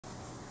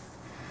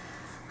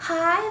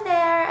Hi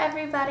there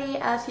everybody!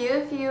 A few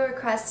of you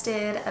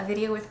requested a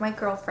video with my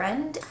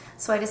girlfriend,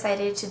 so I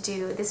decided to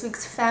do this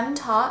week's Femme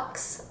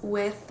Talks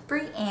with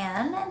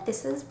Brieann.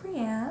 This is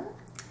Brieann.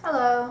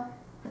 Hello.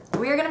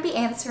 We are going to be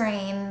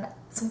answering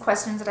some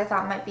questions that I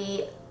thought might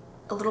be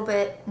a little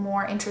bit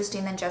more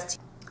interesting than just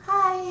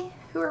hi,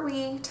 who are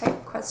we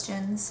type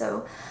questions.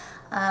 So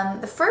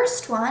the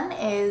first one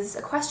is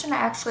a question I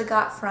actually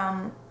got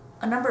from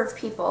a number of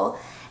people,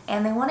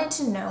 and they wanted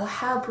to know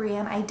how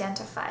Brieann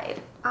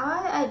identified.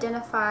 I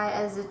identify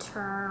as the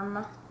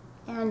term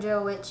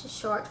andro, which is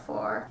short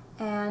for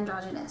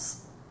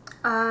androgynous.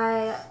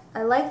 I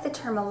like the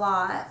term a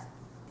lot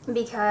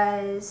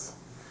because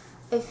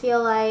I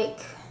feel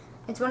like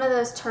it's one of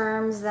those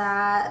terms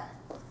that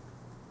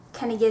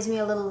kind of gives me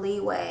a little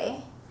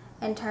leeway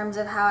in terms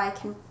of how I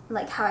can,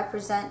 how I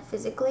present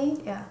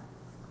physically. Yeah.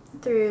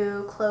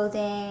 Through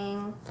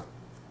clothing,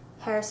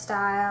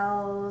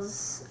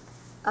 hairstyles,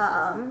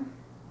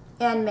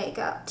 and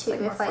makeup too,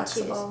 if I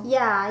choose.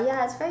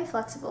 Yeah, it's very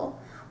flexible,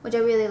 which I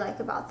really like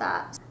about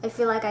that. I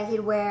feel like I could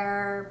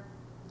wear,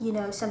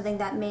 something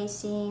that may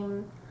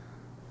seem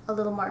a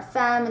little more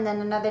femme, and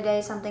then another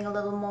day something a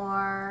little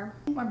more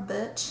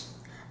butch.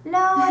 No,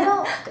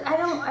 I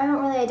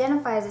don't really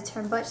identify as a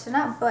term butch. So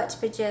not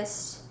butch, but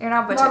just you're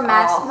not butch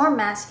at all. More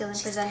masculine.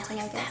 She's presenting,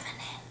 really I guess.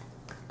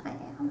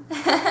 Feminine.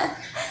 I am.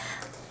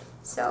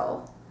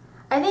 So,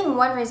 I think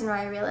one reason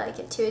why I really like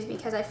it too is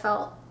because I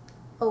felt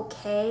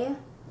okay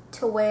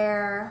to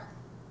wear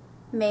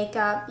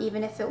makeup,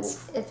 even if it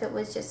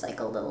was just like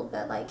a little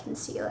bit like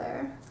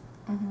concealer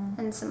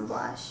and some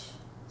blush.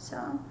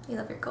 So you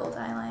love your gold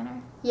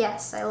eyeliner?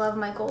 Yes, I love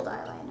my gold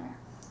eyeliner.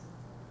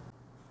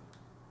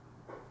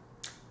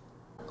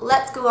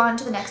 Let's go on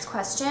to the next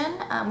question.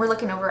 We're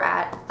looking over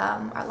at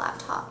our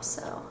laptop.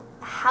 So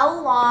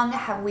how long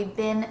have we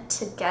been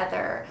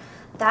together?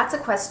 That's a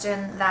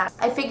question that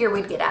I figure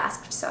we'd get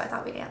asked, so I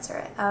thought we'd answer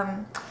it.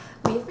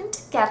 We've been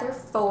together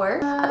for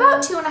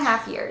about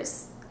 2.5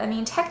 years. I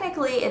mean,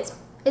 technically it's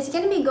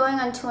going to be going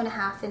on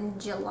 2.5 in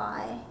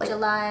July.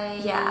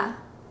 Yeah,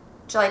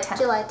 July 10th.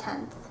 July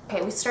 10th.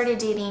 Okay, we started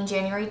dating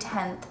January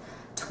 10th,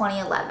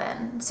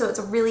 2011. So it's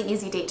a really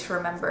easy date to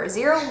remember.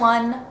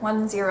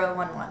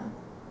 011011.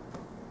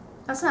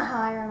 That's not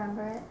how I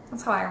remember it.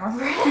 That's how I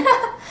remember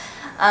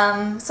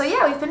it. So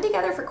yeah, we've been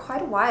together for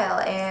quite a while,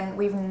 and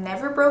we've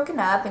never broken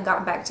up and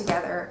gotten back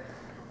together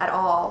at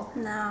all.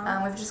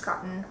 No. We've just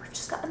gotten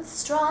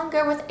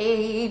stronger with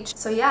age.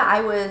 So yeah,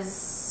 I was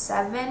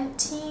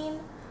 17,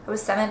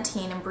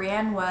 and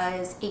Brieann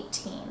was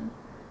 18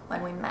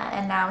 when we met,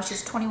 and now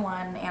she's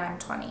 21 and I'm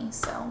 20,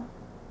 so.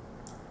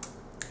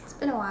 It's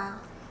been a while.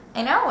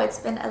 I know, it's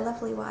been a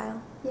lovely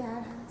while. Yeah,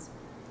 it has.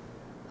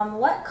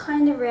 What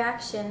kind of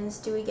reactions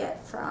do we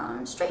get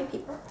from straight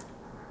people?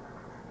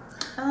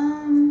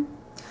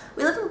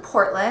 We live in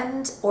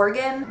Portland,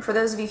 Oregon. For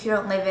those of you who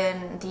don't live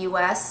in the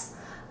US,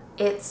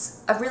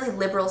 it's a really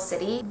liberal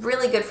city,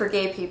 really good for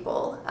gay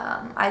people.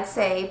 I'd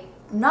say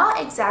not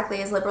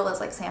exactly as liberal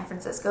as like San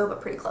Francisco, but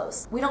pretty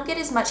close. We don't get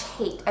as much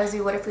hate as we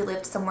would if we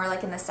lived somewhere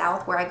like in the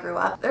South where I grew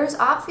up. There's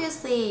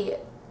obviously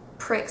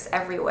pricks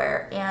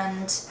everywhere,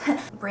 and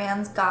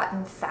Briann's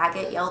gotten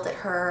faggot yelled at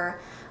her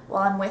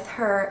while I'm with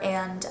her,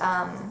 and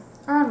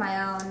or on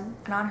my own.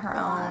 And on her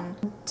own.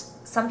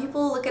 Some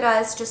people look at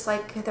us just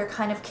like they're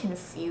kind of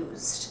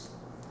confused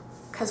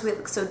because we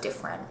look so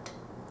different.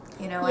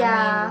 You know what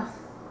I mean?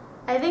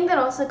 I think that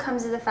also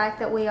comes to the fact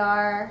that we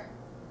are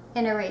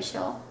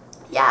interracial.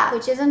 Yeah.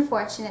 Which is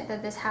unfortunate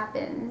that this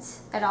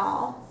happens at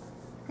all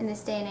in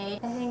this day and age.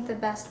 I think the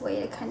best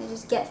way to kind of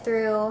just get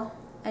through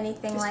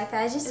anything like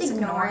that is just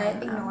ignore it.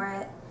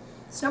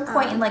 There's no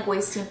point in like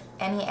wasting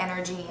any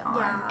energy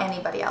on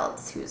anybody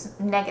else who's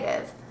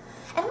negative.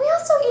 And we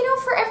also,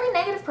 for every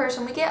negative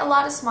person, we get a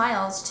lot of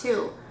smiles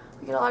too.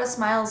 We get a lot of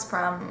smiles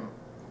from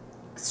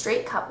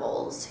straight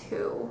couples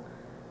who,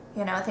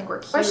 think we're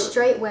cute. Or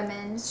straight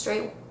women.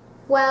 Straight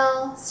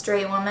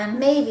women.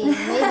 Maybe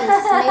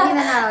they're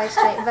not always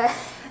straight, but.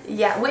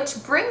 Yeah,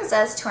 which brings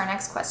us to our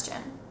next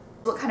question.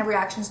 What kind of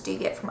reactions do you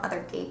get from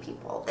other gay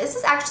people? This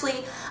is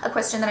actually a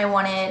question that I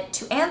wanted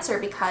to answer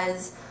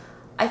because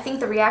I think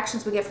the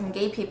reactions we get from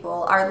gay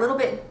people are a little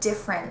bit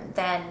different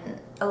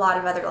than a lot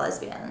of other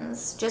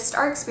lesbians. Just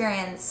our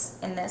experience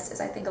in this is,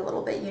 I think, a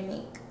little bit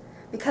unique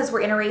because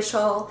we're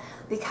interracial,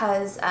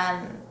 because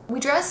we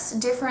dress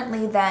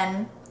differently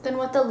than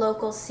what the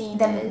local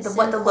scene is.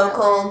 What the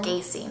local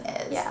gay scene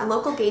is. Yeah. The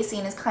local gay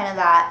scene is kind of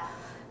that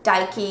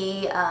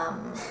dykey,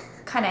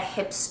 kind of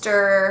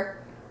hipster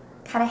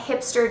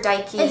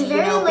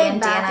dykey,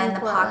 bandana in the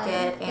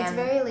pocket, and it's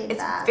very laid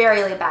back. It's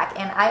very laid back,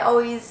 and I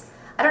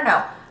don't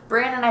know.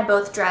 Brieann and I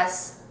both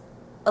dress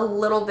a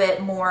little bit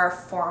more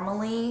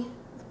formally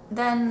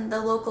than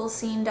the local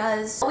scene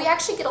does. We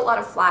actually get a lot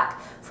of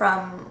flack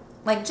from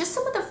just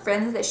some of the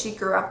friends that she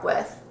grew up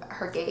with,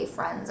 her gay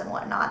friends and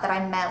whatnot, that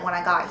I met when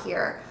I got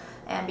here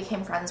and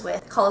became friends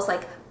with. Call us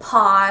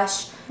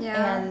posh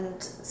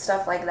and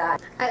stuff like that.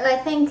 I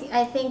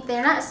think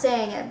they're not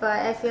saying it,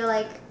 but I feel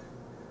like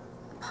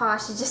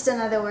posh is just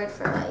another word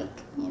for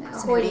you know,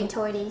 Snooty.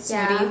 hoity-toity.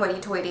 Snooty,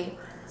 hoity-toity.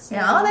 You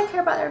know, they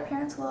care about their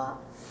appearance a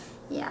lot.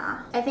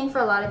 Yeah. I think for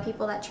a lot of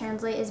people that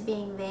translate as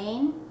being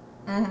vain.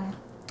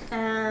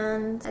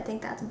 And I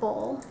think that's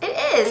bull. It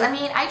is. I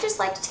mean, I just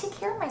like to take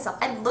care of myself.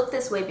 I look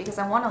this way because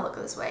I want to look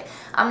this way.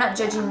 I'm not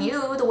judging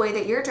you the way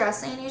that you're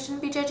dressing. You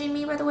shouldn't be judging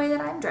me by the way that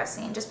I'm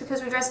dressing. Just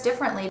because we dress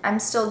differently. I'm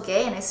still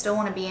gay and I still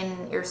want to be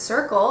in your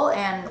circle,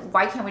 and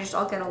why can't we just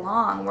all get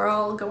along? We're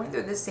all going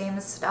through the same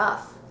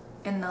stuff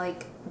in the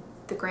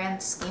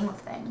grand scheme of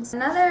things.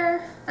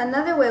 Another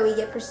way we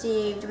get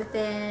perceived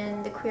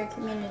within the queer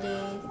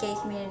community, the gay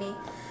community,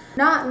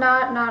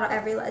 not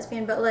every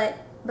lesbian, but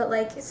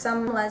like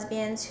some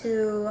lesbians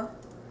who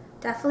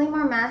definitely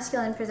more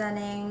masculine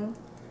presenting,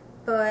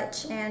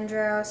 butch,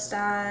 andro,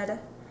 stud,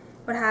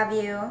 what have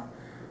you.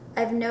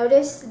 I've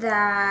noticed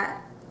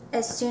that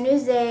as soon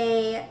as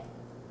they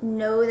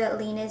know that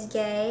Lena's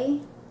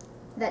gay,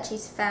 that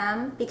she's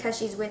femme because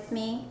she's with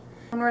me,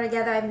 when we're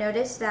together, I've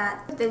noticed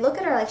that if they look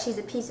at her like she's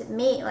a piece of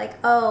meat, like,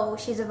 oh,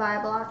 she's a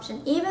viable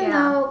option, even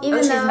though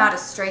she's not a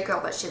straight girl,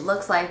 but she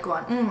looks like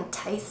going,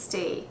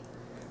 tasty.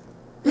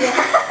 Yeah.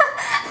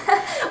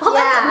 Well,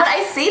 that's when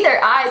I see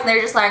their eyes and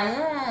they're just like,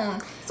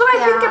 That's what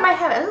I think in my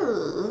head.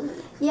 Ooh.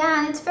 Yeah,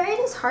 and it's very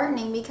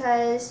disheartening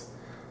because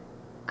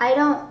I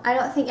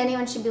don't think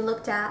anyone should be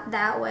looked at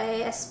that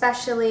way,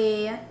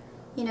 especially,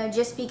 you know,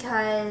 just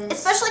because.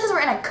 Especially because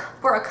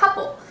we're a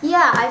couple.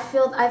 Yeah, I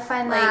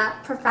find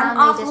that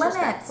profoundly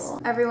disrespectful.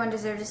 Limits. Everyone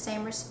deserves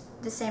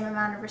the same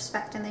amount of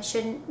respect, and they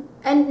shouldn't,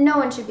 and no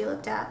one should be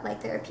looked at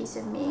like they're a piece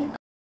of meat.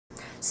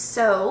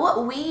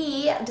 So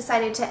we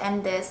decided to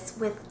end this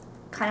with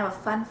kind of a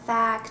fun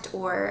fact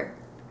or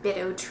bit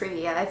of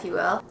trivia, if you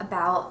will,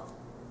 about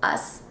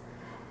us.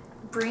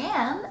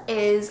 Brieann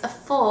is a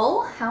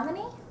full, how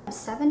many?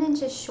 7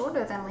 inches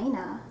shorter than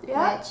Lena,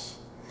 which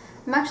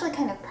I'm actually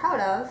kind of proud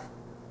of.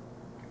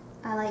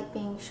 I like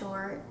being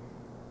short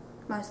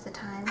most of the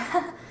time.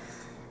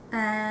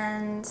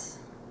 And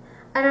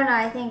I don't know,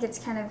 I think it's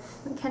kind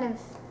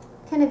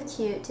of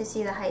cute to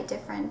see the height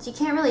difference. You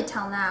can't really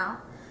tell now,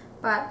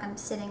 but I'm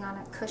sitting on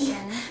a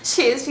cushion.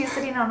 She's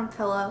sitting on a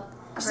pillow.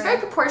 She's very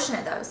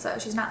proportionate though, so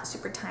she's not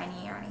super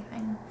tiny or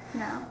anything.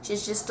 No.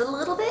 She's just a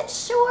little bit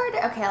short.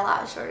 Okay, a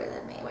lot shorter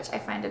than me, which I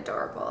find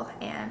adorable,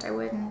 and I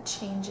wouldn't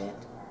change it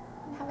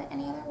and have it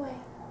any other way.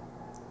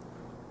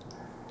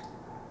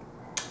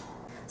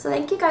 So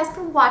thank you guys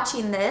for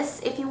watching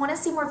this. If you want to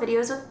see more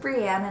videos with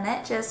Brieann in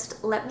it,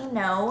 just let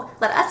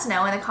us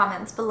know in the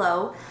comments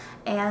below.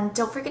 And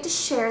don't forget to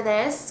share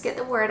this, get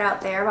the word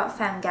out there about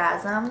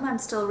Femmegasm. I'm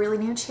still a really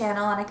new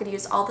channel and I could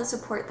use all the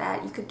support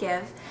that you could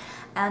give.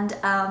 And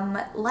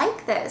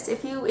like this,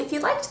 if you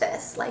liked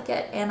this, like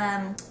it.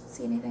 And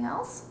see anything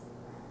else?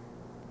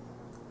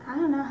 I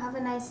don't know, have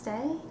a nice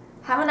day.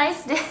 Have a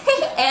nice day,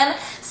 and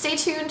stay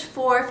tuned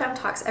for Femme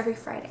Talks every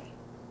Friday.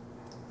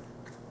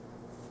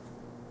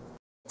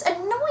 It's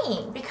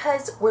annoying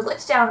because we're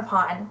looked down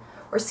upon,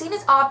 we're seen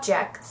as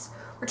objects,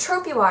 we're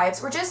trophy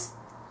wives,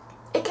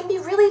 it can be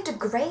really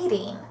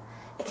degrading.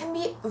 It can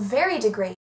be very degrading.